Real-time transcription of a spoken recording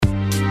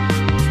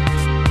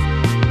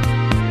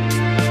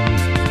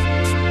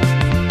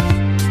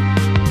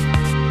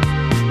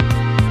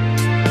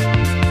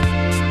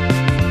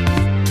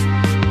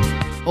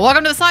Well,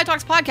 welcome to the Side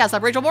Talks podcast.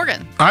 I'm Rachel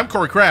Morgan. I'm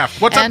Corey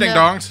Kraft. What's up, Ding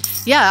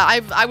Dongs? Yeah,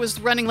 I was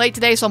running late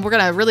today, so we're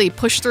going to really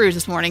push through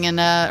this morning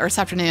or this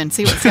afternoon.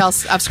 See what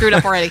else I've screwed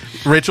up already.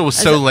 Rachel was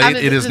so late,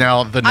 it is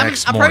now the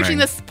next morning. I'm approaching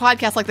this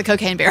podcast like the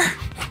cocaine bear.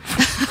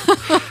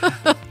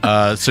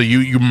 So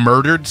you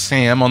murdered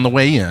Sam on the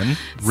way in.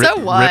 So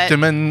what? Ripped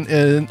him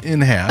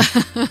in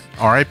half.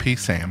 R.I.P.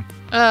 Sam.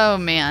 Oh,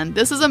 man.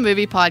 This is a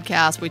movie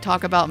podcast. We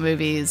talk about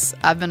movies.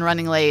 I've been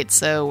running late,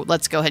 so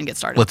let's go ahead and get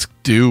started. Let's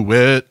do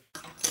it.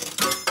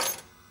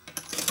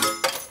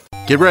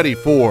 Get ready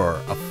for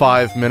a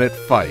 5-minute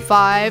fight.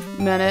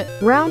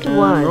 5-minute Round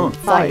one,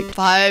 fight.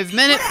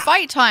 5-minute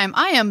fight time.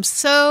 I am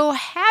so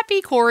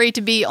happy, Corey,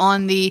 to be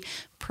on the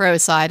pro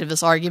side of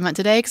this argument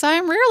today because I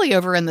am rarely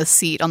over in the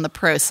seat on the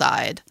pro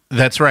side.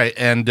 That's right.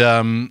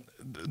 And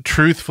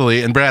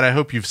truthfully, and Brad, I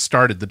hope you've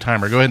started the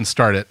timer. Go ahead and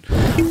start it.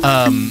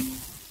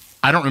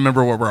 I don't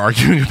remember what we're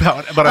arguing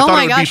about, but I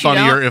thought it would be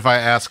funnier if I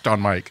asked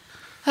on mic.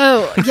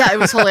 Oh, yeah, it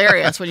was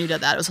hilarious when you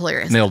did that. It was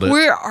hilarious. Nailed it.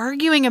 We're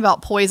arguing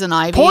about Poison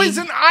Ivy.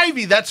 Poison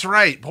Ivy, that's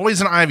right.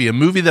 Poison Ivy, a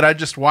movie that I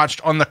just watched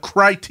on the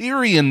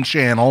Criterion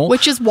Channel.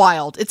 Which is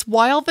wild. It's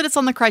wild that it's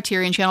on the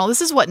Criterion Channel.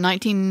 This is what,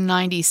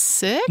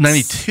 1996?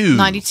 92.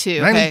 92, okay.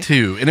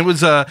 92. And it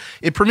was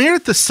it premiered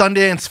at the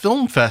Sundance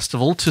Film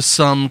Festival to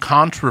some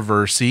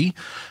controversy,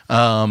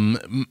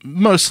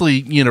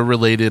 mostly,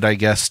 related, I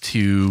guess,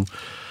 to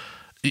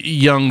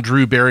young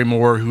Drew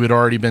Barrymore, who had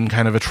already been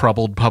kind of a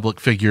troubled public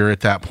figure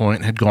at that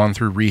point, had gone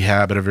through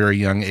rehab at a very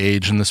young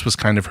age, and this was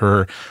kind of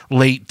her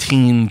late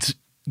teens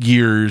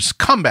years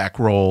comeback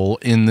role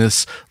in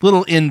this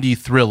little indie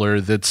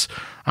thriller that's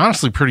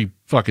honestly pretty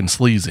fucking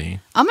sleazy.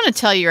 I'm going to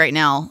tell you right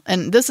now,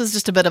 and this is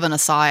just a bit of an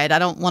aside. I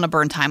don't want to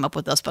burn time up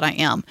with this, but I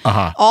am.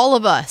 Uh-huh. All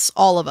of us,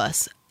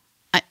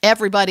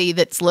 everybody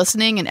that's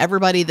listening and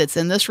everybody that's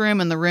in this room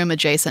and the room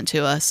adjacent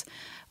to us,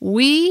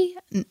 we,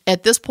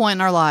 at this point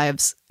in our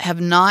lives,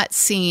 have not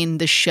seen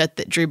the shit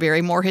that Drew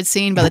Barrymore had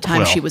seen by the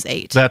time she was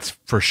 8. That's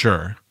for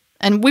sure.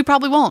 And we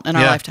probably won't in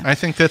our lifetime. I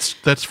think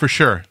that's for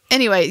sure.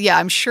 Anyway, yeah,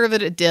 I'm sure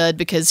that it did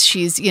because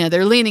she's,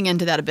 they're leaning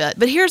into that a bit.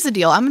 But here's the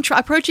deal. I'm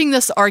approaching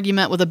this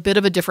argument with a bit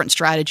of a different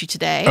strategy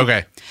today.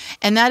 Okay.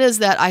 And that is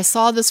that I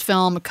saw this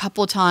film a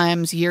couple of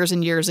times years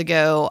and years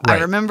ago. Right.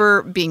 I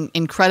remember being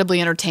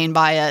incredibly entertained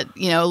by it,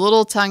 a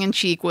little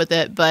tongue-in-cheek with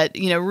it, but,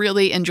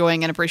 really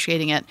enjoying and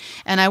appreciating it.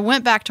 And I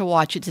went back to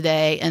watch it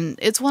today, and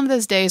it's one of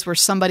those days where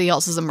somebody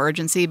else's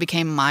emergency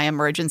became my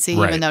emergency,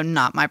 right. Even though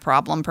not my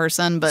problem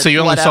person, but so you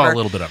only whatever. saw a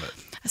little bit of it.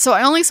 So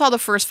I only saw the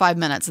first 5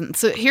 minutes. And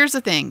so here's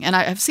the thing, and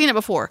I've seen it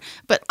before,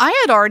 but I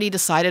had already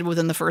decided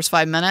within the first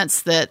 5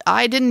 minutes that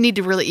I didn't need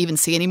to really even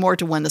see any more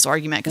to win this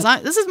argument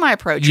because this is my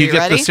approach. You get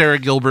ready? the Sarah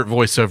Gilbert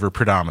voiceover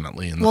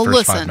predominantly in the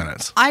first 5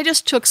 minutes. I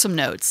just took some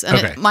notes.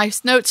 And my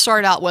notes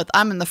start out with,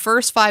 I'm in the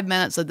first 5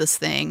 minutes of this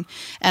thing,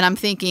 and I'm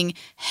thinking,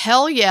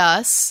 hell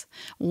yes.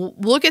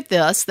 Look at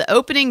this. The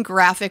opening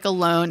graphic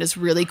alone is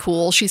really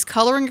cool. She's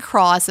coloring a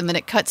cross, and then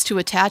it cuts to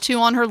a tattoo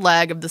on her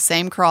leg of the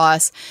same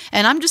cross.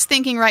 And I'm just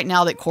thinking right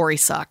now that Corey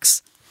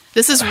sucks.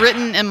 This is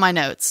written in my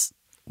notes.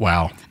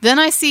 Wow. Then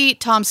I see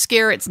Tom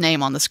Skerritt's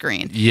name on the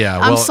screen. Yeah,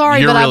 I'm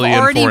sorry, but really I've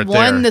already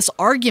won this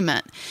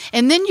argument.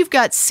 And then you've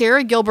got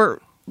Sarah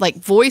Gilbert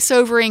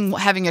voiceovering,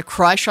 having a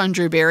crush on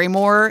Drew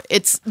Barrymore.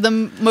 It's the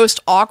most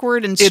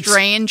awkward and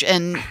strange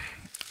and...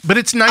 But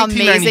it's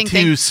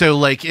 1992,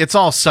 so it's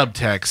all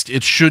subtext.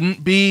 It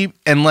shouldn't be,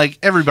 and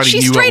everybody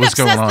knew what was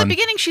going on. At the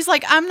beginning, she's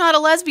like, "I'm not a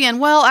lesbian."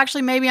 Well,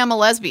 actually, maybe I'm a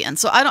lesbian.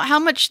 So I don't. How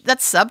much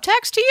that's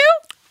subtext to you?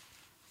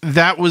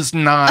 That was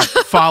not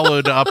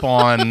followed up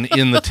on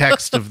in the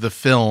text of the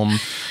film.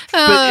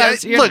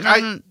 But look,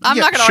 I'm not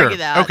going to argue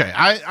that.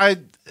 Okay,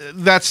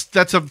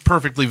 that's a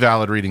perfectly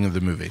valid reading of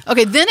the movie.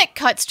 Okay, then it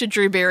cuts to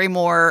Drew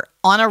Barrymore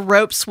on a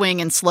rope swing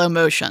in slow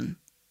motion.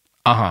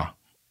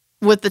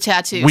 With the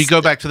tattoos. We go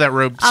back to that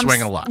rope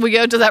swing a lot. We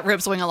go to that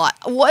rope swing a lot.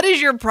 What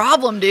is your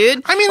problem,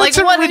 dude? I mean, it's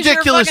a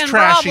ridiculous,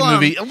 trashy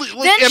movie.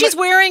 Then she's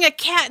wearing a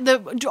cat.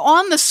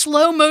 On the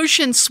slow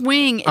motion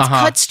swing, it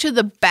cuts to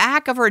the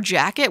back of her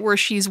jacket where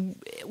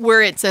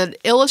it's an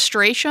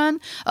illustration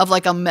of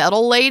a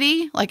metal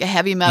lady, a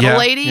heavy metal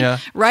lady,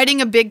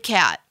 riding a big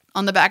cat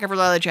on the back of her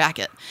leather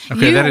jacket.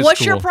 Okay, that is what's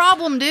cool. your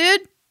problem,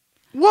 dude?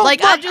 Well,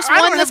 I just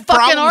won this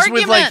fucking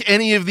argument. With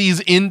any of these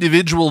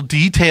individual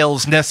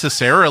details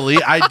necessarily.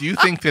 I do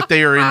think that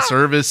they are in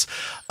service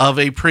of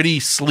a pretty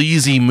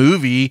sleazy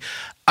movie.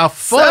 A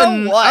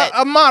fun,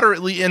 a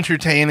moderately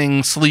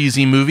entertaining,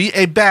 sleazy movie,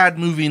 a bad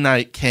movie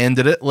night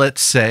candidate,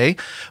 let's say,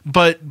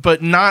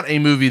 but not a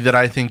movie that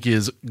I think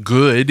is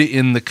good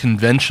in the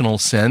conventional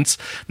sense.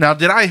 Now,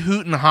 did I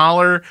hoot and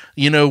holler,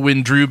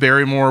 when Drew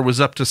Barrymore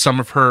was up to some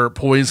of her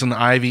Poison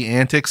Ivy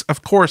antics?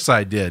 Of course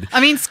I did.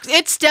 I mean,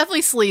 it's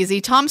definitely sleazy.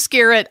 Tom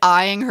Skerritt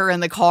eyeing her in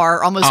the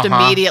car almost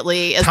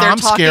immediately as they're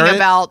talking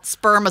about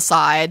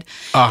spermicide.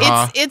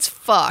 It's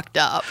fucked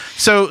up.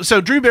 So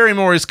Drew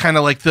Barrymore is kind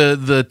of like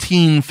the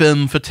teen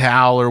femme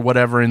fatale or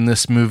whatever in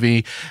this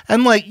movie.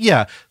 And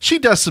she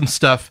does some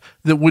stuff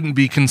that wouldn't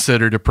be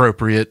considered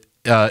appropriate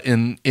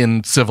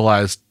in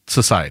civilized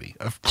society.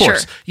 Of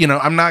course, Sure.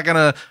 I'm not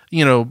gonna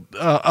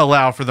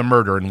allow for the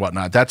murder and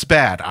whatnot. That's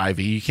bad,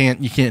 Ivy. You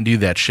can't do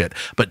that shit.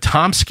 But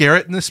Tom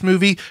Skerritt in this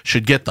movie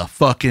should get the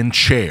fucking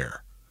chair.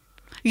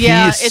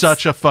 Yeah, he is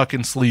such a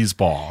fucking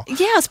sleazeball.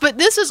 Yes, but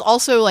this is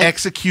also like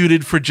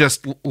executed for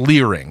just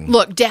leering.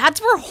 Look,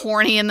 dads were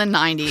horny in the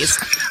 90s.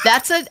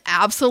 That's an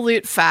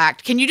absolute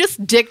fact. Can you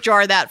just dick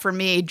jar that for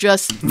me?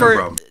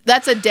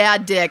 That's a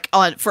dad dick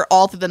for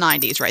all through the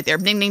 90s right there.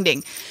 Ding, ding,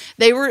 ding.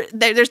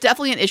 There's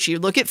definitely an issue.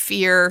 Look at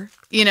Fear.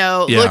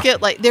 Look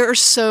at there are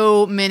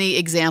so many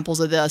examples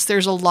of this.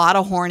 There's a lot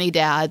of horny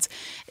dads.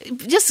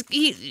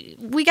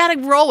 We got to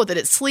roll with it.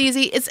 It's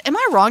sleazy. Am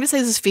I wrong to say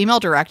this is female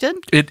directed?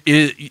 It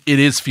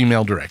is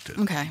female directed.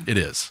 Okay. It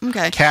is.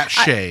 Okay. Kat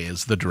Shea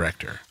is the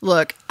director.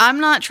 Look, I'm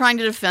not trying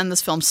to defend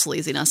this film's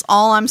sleaziness.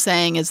 All I'm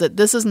saying is that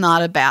this is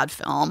not a bad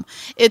film.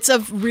 It's a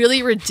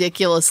really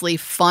ridiculously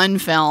fun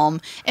film,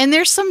 and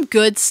there's some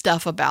good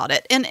stuff about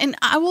it. And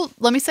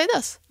let me say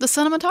this. The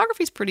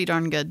cinematography is pretty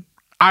darn good.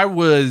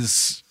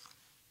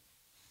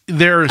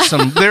 There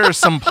are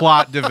some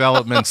plot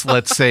developments,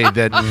 let's say,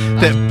 that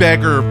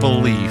beggar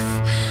belief.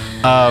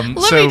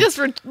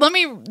 Let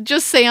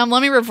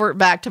me revert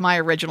back to my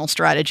original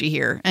strategy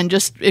here, and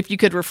just if you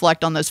could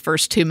reflect on those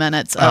first 2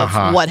 minutes of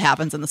what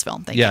happens in this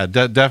film. Thank you.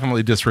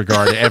 Definitely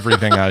disregard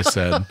everything I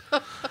said.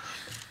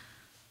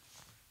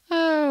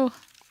 Oh.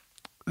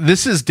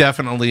 This is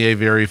definitely a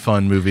very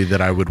fun movie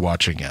that I would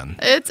watch again.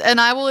 And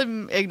I will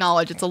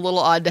acknowledge it's a little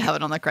odd to have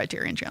it on the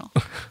Criterion Channel.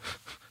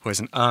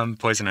 Poison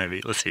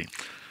Ivy. Let's see.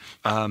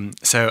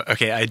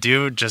 I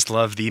do just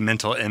love the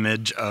mental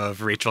image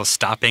of Rachel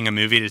stopping a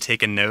movie to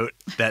take a note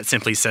that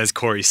simply says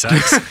Corey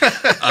sucks.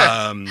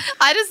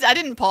 I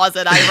didn't pause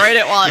it. I wrote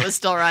it while it was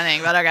still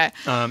running, but okay.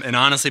 And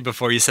honestly,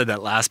 before you said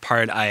that last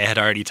part, I had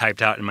already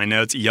typed out in my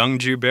notes, young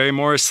Drew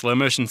Barrymore, slow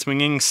motion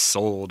swinging,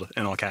 sold,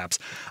 in all caps.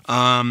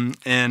 And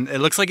it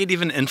looks like it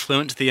even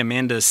influenced the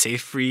Amanda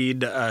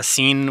Seyfried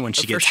scene when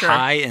she gets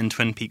high in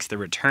Twin Peaks The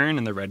Return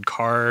in the red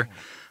car.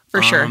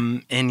 For sure.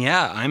 And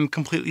yeah, I'm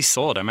completely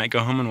sold. I might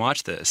go home and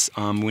watch this.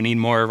 We need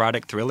more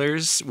erotic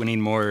thrillers. We need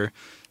more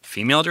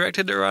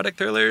female-directed erotic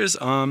thrillers.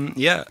 I'm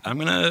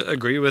going to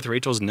agree with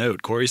Rachel's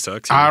note. Corey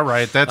sucks. Here. All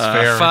right, that's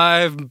fair.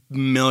 5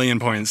 million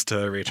points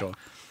to Rachel.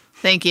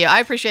 Thank you. I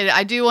appreciate it.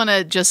 I do want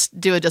to just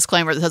do a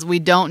disclaimer that says we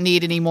don't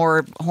need any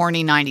more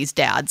horny 90s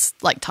dads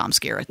like Tom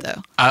Skerritt,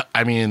 though.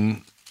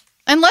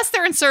 Unless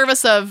they're in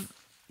service of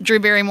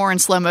Drew Barrymore in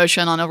slow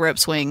motion on a rope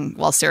swing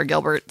while Sarah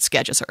Gilbert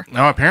sketches her.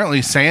 No,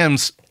 apparently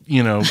Sam's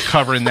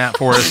covering that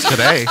for us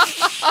today.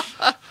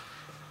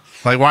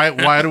 Like,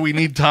 why do we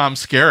need Tom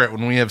Skerritt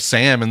when we have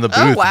Sam in the booth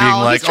being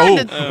like,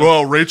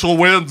 well, Rachel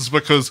wins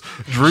because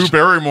Drew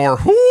Barrymore,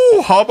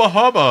 hubba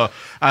hubba.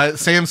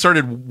 Sam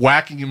started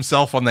whacking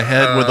himself on the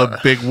head with a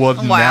big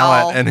wooden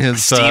mallet, and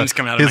his steam's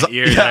coming out of my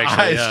ears.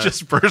 Eyes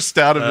just burst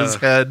out of his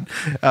head,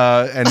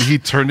 and he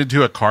turned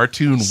into a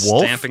cartoon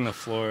wolf, stamping the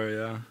floor.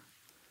 Yeah,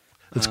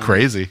 it's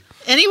crazy.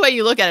 Any way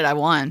you look at it, I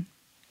won.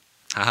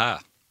 Haha.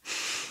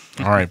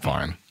 All right,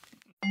 fine.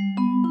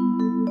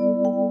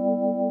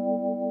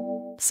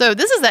 So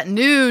this is that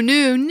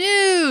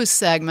new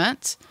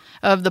segment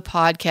of the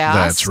podcast.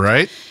 That's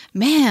right.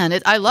 Man,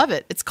 I love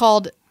it. It's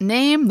called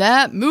Name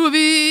That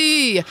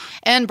Movie.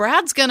 And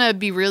Brad's going to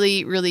be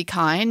really, really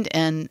kind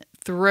and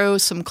throw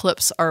some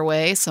clips our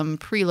way, some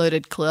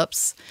preloaded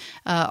clips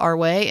our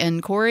way.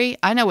 And Corey,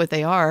 I know what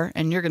they are,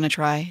 and you're going to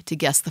try to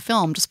guess the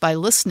film just by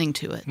listening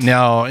to it.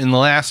 Now, in the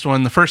last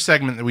one, the first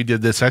segment that we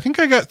did this, I think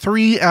I got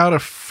 3 out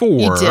of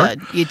 4.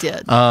 You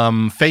did.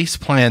 Face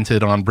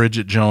planted on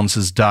Bridget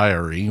Jones's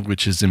Diary,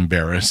 which is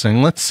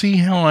embarrassing. Let's see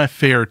how I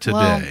fare today.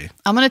 Well,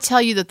 I'm going to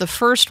tell you that the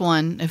first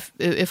one,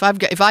 if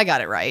I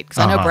got it right,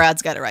 because I know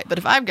Brad's got it right, but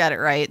if I've got it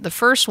right, the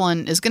first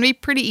one is going to be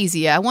pretty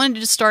easy. I wanted to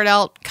just start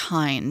out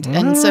kind,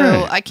 and so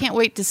I can't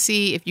wait to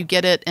see if you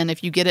get it, and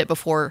if you get it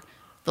before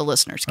the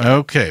listeners get it.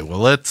 Okay, well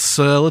let's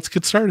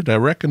get started, I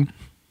reckon.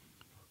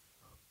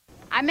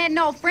 I met an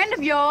old friend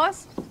of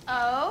yours.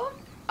 Oh?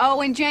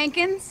 Owen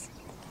Jenkins.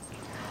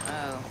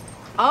 Oh.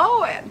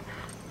 Owen.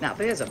 Now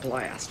there's a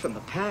blast from the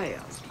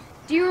past.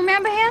 Do you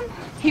remember him?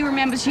 He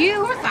remembers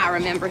you. Of course I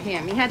remember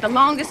him. He had the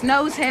longest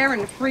nose hair in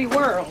the free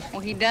world.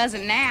 Well, he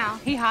doesn't now.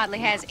 He hardly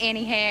has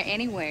any hair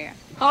anywhere.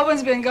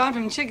 Owen's been gone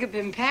from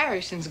Chickapin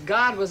Parish since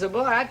God was a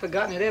boy. I'd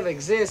forgotten it ever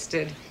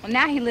existed. Well,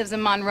 now he lives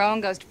in Monroe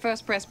and goes to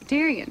First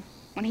Presbyterian.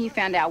 When he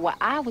found out where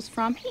I was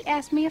from, he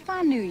asked me if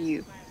I knew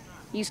you.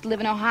 He used to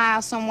live in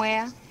Ohio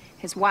somewhere.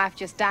 His wife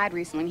just died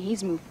recently, and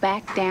he's moved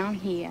back down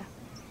here.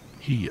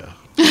 Here.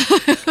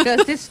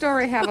 Does this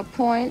story have a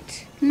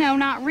point? No,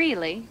 not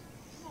really.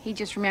 He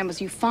just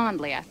remembers you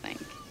fondly, I think.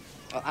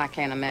 Well, I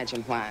can't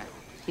imagine why.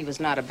 He was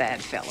not a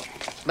bad fellow.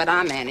 But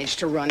I managed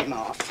to run him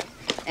off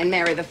and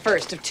marry the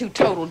first of 2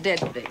 total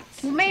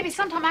deadbeats. Well, maybe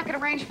sometime I could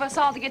arrange for us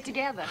all to get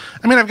together.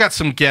 I mean, I've got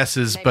some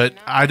guesses, but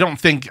I don't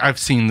think I've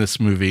seen this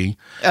movie.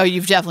 Oh,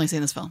 you've definitely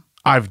seen this film.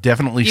 I've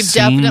definitely You've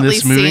seen definitely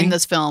this movie. seen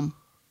this film.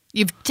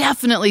 You've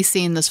definitely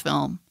seen this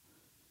film.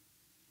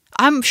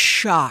 I'm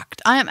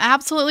shocked. I am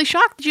absolutely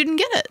shocked that you didn't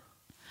get it.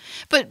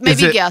 But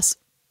maybe guess.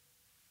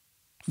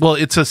 Well,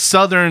 it's a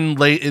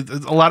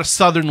a lot of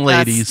southern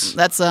ladies.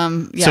 That's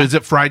yeah. So is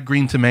it fried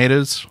green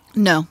tomatoes?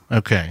 No.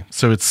 Okay,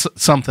 so it's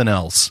something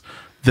else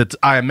that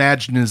I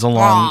imagine is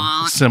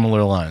along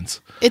similar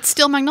lines. It's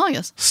Steel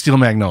Magnolias. Steel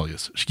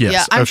Magnolias. Yes.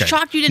 Yeah, I'm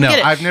shocked you didn't get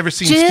it. I've never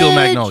seen Steel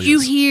Magnolias. Did you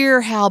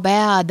hear how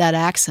bad that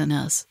accent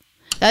is?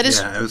 That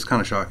is, yeah, it was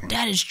kind of shocking.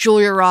 That is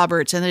Julia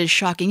Roberts, and that is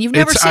shocking. You've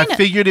never seen it. I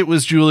figured it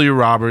was Julia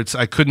Roberts.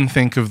 I couldn't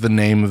think of the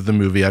name of the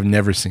movie. I've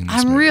never seen this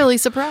movie. I'm really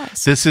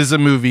surprised. This is a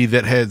movie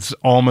that has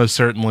almost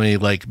certainly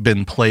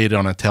been played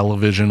on a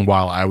television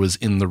while I was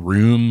in the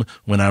room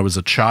when I was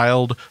a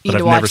child, but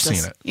I've never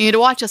seen it. You need to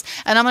watch this,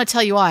 and I'm going to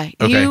tell you why.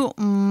 Okay. You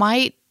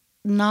might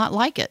not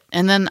like it,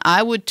 and then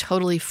I would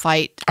totally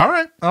fight. All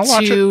right, I'll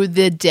watch to it.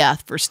 the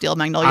death for Steel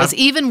Magnolias,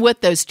 even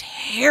with those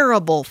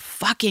terrible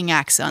fucking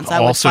accents. I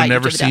would also fight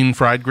never to the death. seen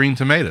Fried Green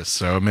Tomatoes,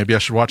 so maybe I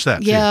should watch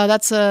that. Yeah,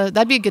 too.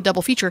 that'd be a good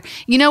double feature.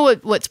 You know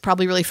what's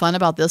probably really fun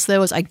about this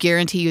though is I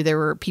guarantee you there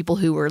were people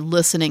who were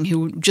listening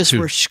who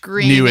were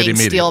screaming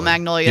Steel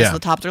Magnolias at the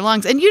top of their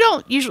lungs, and we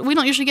don't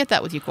usually get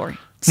that with you, Corey.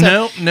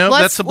 So no,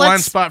 that's a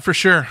blind spot for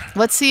sure.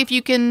 Let's see if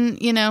you can,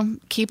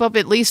 keep up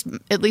at least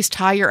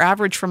tie your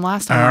average from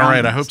last time. All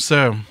right, I hope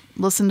so.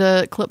 Listen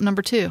to clip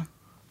number 2.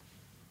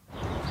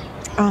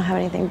 I don't have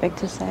anything big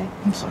to say.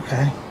 It's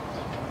okay.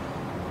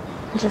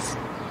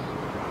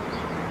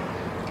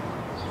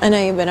 I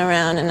know you've been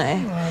around, and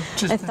I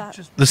thought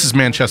This is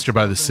Manchester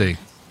by the Sea.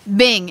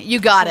 Bing,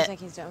 you got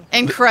it.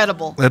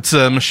 Incredible. That's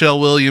Michelle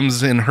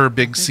Williams in her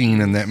big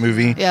scene in that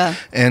movie. Yeah.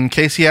 And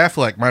Casey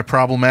Affleck, my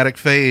problematic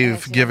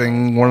fave,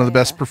 giving one of the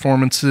best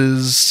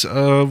performances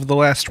of the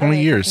last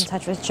 20 years. In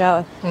touch with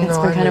Joe. It's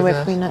been kind of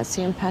weird for me not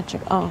seeing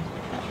Patrick. Oh,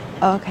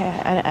 okay.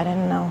 I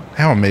didn't know.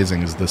 How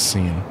amazing is this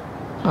scene?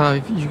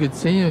 If you could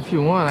see him if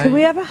you want. Could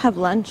we ever have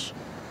lunch?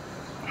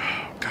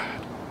 Oh,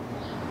 God.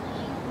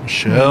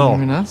 Michelle. I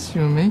mean, us,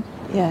 you and me?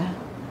 Yeah.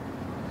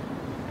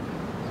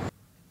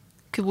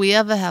 Could we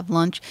ever have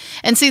lunch?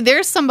 And see,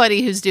 there's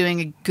somebody who's doing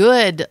a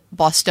good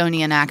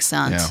Bostonian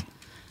accent.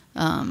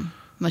 Yeah.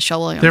 Michelle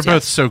Williams. They're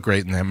both so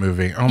great in that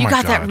movie. Oh my God. You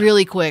got that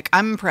really quick.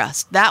 I'm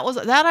impressed. That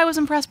I was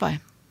impressed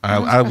by.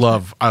 I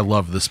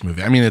love this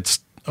movie. I mean, it's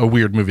a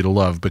weird movie to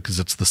love because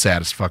it's the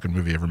saddest fucking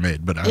movie ever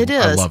made, but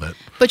I love it.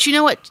 But you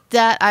know what?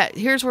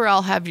 Here's where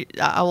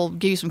I will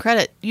give you some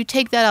credit. You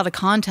take that out of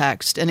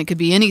context, and it could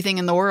be anything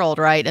in the world,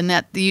 right? And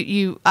that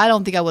I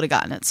don't think I would have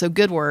gotten it. So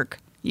good work.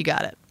 You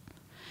got it.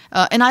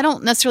 And I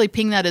don't necessarily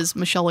ping that as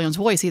Michelle Williams'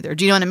 voice either.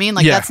 Do you know what I mean?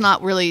 That's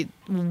not really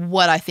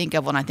what I think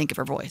of when I think of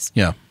her voice.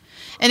 Yeah.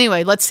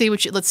 Anyway, let's see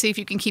if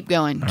you can keep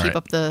going. All keep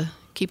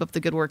up the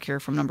good work here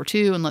from number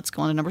 2, and let's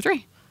go on to number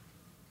 3.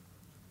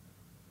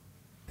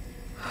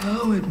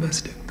 How it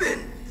must have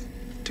been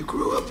to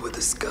grow up with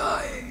the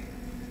sky.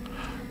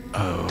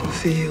 Oh. To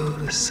feel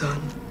the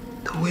sun,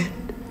 the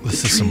wind.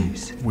 This is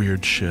some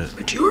weird shit.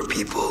 But your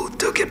people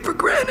took it for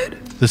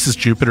granted. This is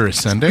Jupiter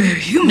Ascending? Where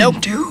humans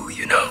do,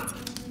 you know.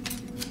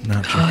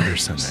 Not Jupiter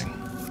Ascending.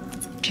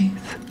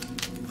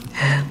 Teeth,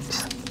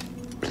 hands,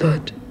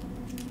 blood.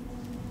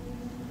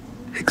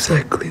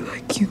 Exactly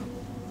like you.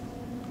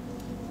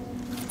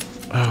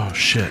 Oh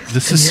shit!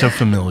 This is so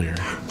familiar.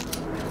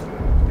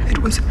 It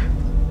was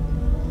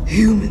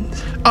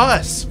humans.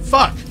 Us.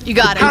 Fuck. You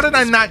got it. How did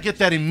I not get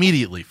that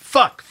immediately?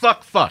 Fuck.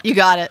 You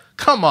got it.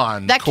 Come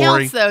on, that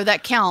Corey. counts though.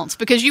 That counts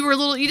because you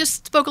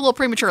just spoke a little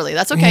prematurely.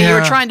 That's okay. You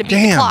were trying to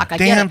beat the clock. I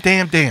get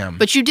it. Damn.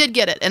 But you did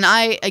get it.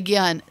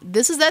 And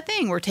this is that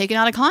thing we're taking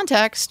out of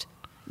context.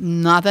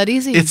 Not that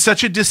easy. It's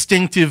such a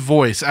distinctive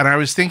voice. And I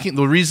was thinking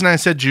the reason I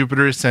said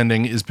Jupiter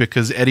Ascending is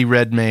because Eddie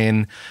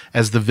Redmayne,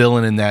 as the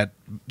villain in that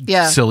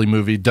silly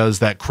movie, does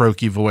that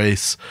croaky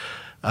voice.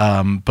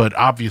 But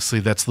obviously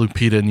that's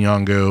Lupita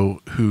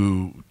Nyong'o,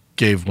 who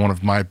gave one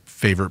of my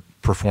favorite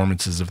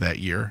performances of that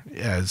year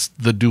as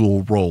the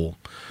dual role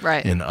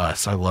in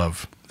Us. I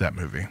love that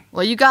movie.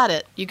 Well, you got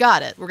it.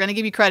 We're going to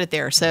give you credit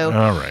there. So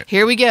all right.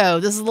 Here we go.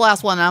 This is the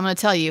last one. And I'm going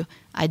to tell you,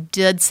 I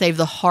did save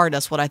the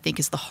hardest, what I think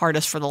is the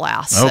hardest for the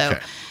last. Okay.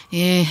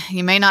 So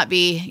you may not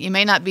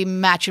be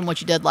matching what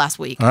you did last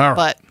week. All right.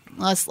 But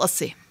let's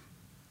see.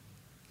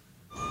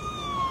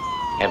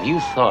 Have you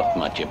thought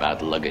much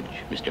about luggage,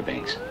 Mr.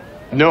 Banks?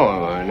 No,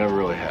 I never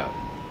really have.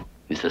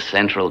 It's the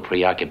central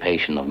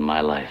preoccupation of my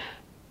life.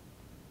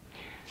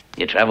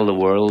 You travel the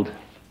world,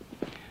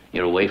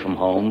 you're away from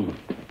home,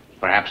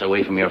 perhaps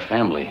away from your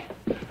family.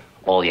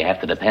 All you have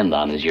to depend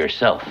on is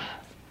yourself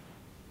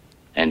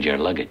and your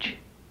luggage.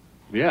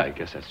 Yeah, I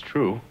guess that's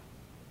true.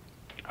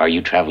 Are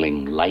you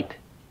traveling light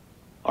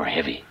or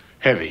heavy?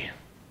 Heavy.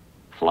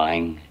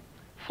 Flying?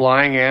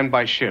 Flying and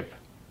by ship.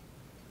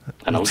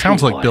 It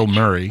sounds like Bill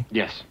Murray.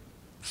 Yes.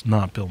 It's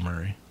not Bill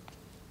Murray.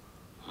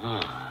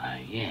 Ah,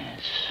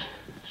 yes.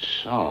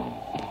 So,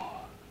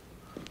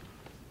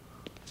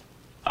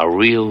 a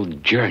real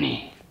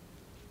journey.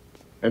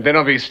 And then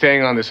I'll be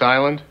staying on this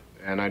island,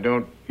 and I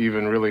don't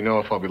even really know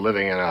if I'll be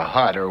living in a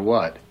hut or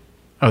what.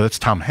 Oh, that's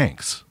Tom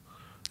Hanks.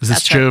 Is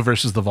this Joe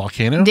versus the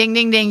volcano? Ding,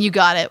 ding, ding. You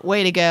got it.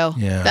 Way to go.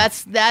 Yeah.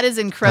 That is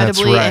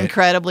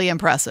incredibly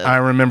impressive. I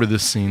remember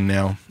this scene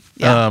now.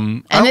 Yeah.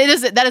 And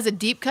that is a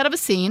deep cut of a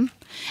scene.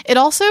 It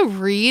also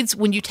reads,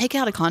 when you take it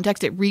out of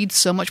context, it reads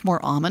so much more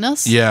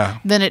ominous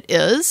than it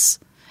is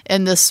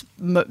in this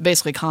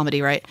basically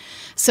comedy, right?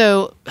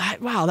 So,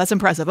 wow, that's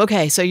impressive.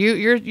 Okay, so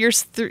you're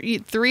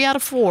 3 out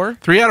of 4.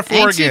 3 out of 4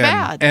 Ain't again. Too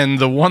bad. And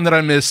the one that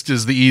I missed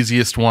is the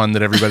easiest one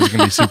that everybody's going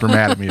to be super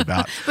mad at me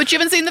about. But you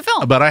haven't seen the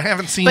film. But I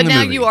haven't seen the movie.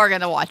 But now you are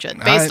going to watch it.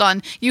 Based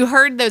on, you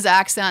heard those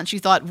accents, you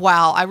thought,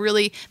 wow,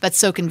 that's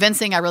so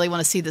convincing. I really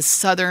want to see this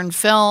Southern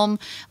film.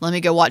 Let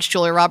me go watch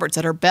Julia Roberts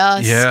at her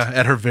best. Yeah,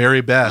 at her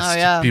very best. Oh,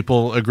 yeah.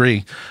 People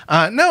agree.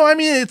 No, I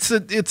mean,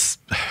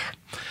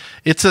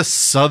 it's a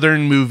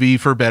Southern movie,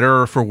 for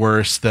better or for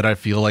worse, that I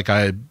feel like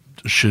I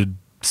should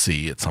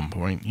see at some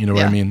point. You know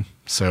what I mean?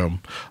 So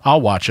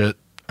I'll watch it,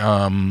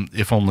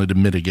 if only to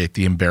mitigate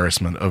the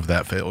embarrassment of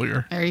that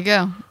failure. There you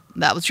go.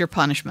 That was your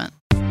punishment.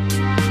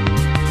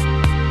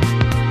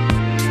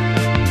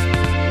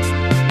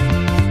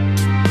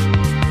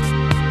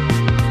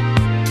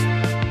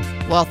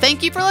 Well,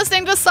 thank you for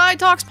listening to Side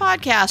Talks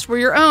Podcast. We're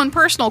your own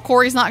personal.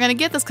 Corey's not going to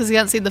get this because he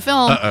hasn't seen the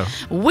film.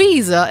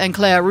 Weezer and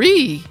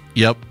Clary.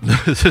 Yep.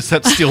 Is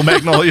that Steel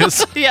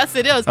Magnolias? Yes,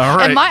 it is. All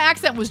right. And my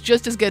accent was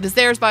just as good as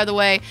theirs, by the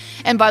way.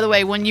 And by the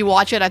way, when you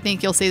watch it, I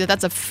think you'll see that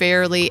that's a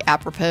fairly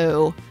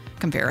apropos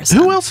comparison.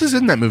 Who else is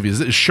in that movie?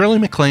 Is Shirley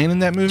MacLaine in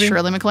that movie?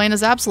 Shirley MacLaine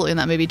is absolutely in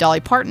that movie. Dolly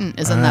Parton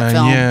is in that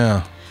film.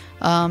 Yeah.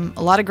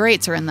 A lot of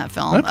greats are in that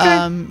film.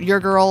 Okay. Your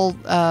girl,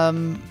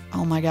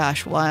 oh my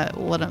gosh,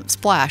 what a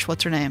Splash,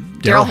 what's her name?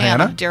 Daryl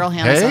Hannah. Daryl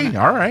Hannah. Hey,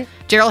 all right.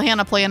 Daryl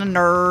Hannah playing a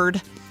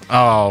nerd.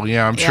 Oh,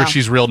 yeah, I'm sure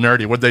she's real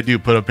nerdy. What'd they do,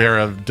 put a pair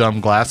of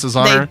dumb glasses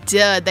on her? They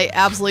did. They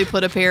absolutely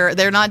put a pair.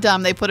 They're not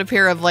dumb. They put a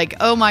pair of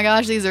oh my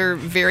gosh, these are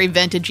very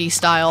vintagey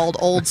styled,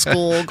 old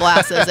school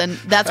glasses. And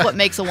that's what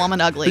makes a woman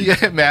ugly.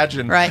 Yeah,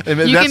 imagine. Right? I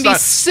mean, you can be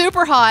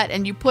super hot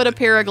and you put a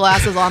pair of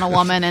glasses on a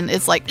woman and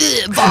it's like,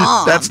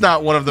 bomb. That's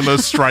not one of the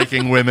most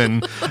striking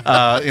women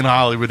in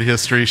Hollywood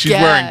history. She's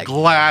wearing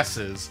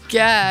glasses.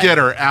 Get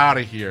her out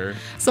of here.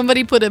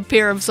 Somebody put a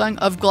pair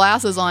of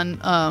glasses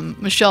on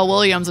Michelle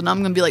Williams and I'm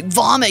going to be like,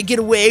 vomit, get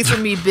away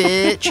from me,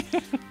 bitch.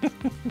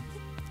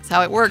 That's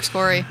how it works,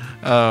 Corey.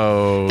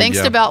 Oh,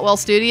 Thanks to Boutwell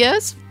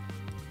Studios.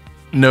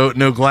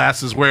 No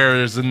glasses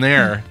wearers in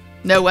there.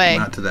 No way.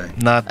 Not today.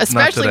 Especially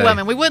not today.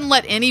 women. We wouldn't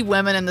let any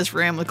women in this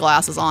room with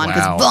glasses on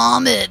because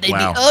vomit, they'd be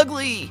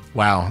ugly.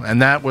 Wow.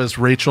 And that was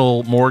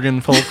Rachel Morgan,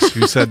 folks,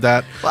 who said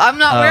that. Well, I'm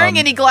not wearing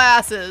any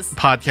glasses.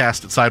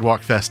 Podcast at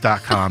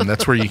sidewalkfest.com.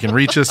 That's where you can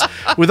reach us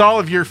with all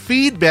of your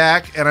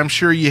feedback, and I'm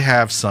sure you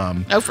have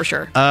some. Oh, for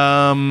sure.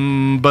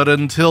 But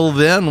until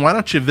then, why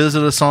don't you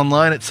visit us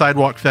online at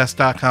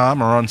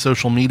sidewalkfest.com or on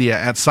social media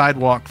at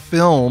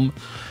sidewalkfilm.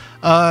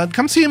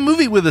 Come see a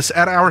movie with us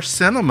at our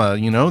cinema.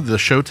 You know, the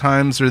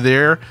showtimes are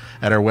there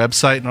at our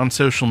website and on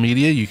social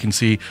media. You can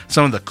see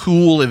some of the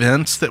cool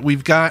events that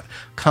we've got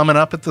coming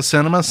up at the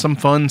cinema, some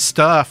fun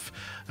stuff.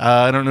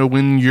 I don't know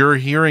when you're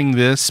hearing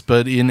this,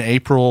 but in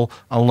April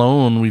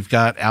alone, we've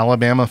got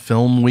Alabama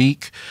Film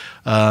Week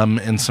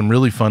and some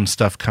really fun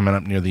stuff coming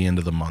up near the end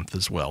of the month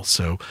as well.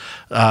 So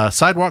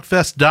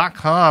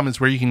sidewalkfest.com is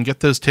where you can get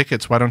those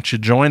tickets. Why don't you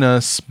join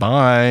us?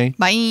 Bye.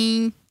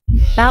 Bye.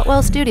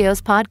 Boutwell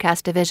Studios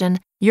Podcast Division.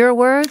 Your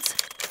words,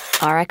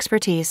 our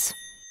expertise.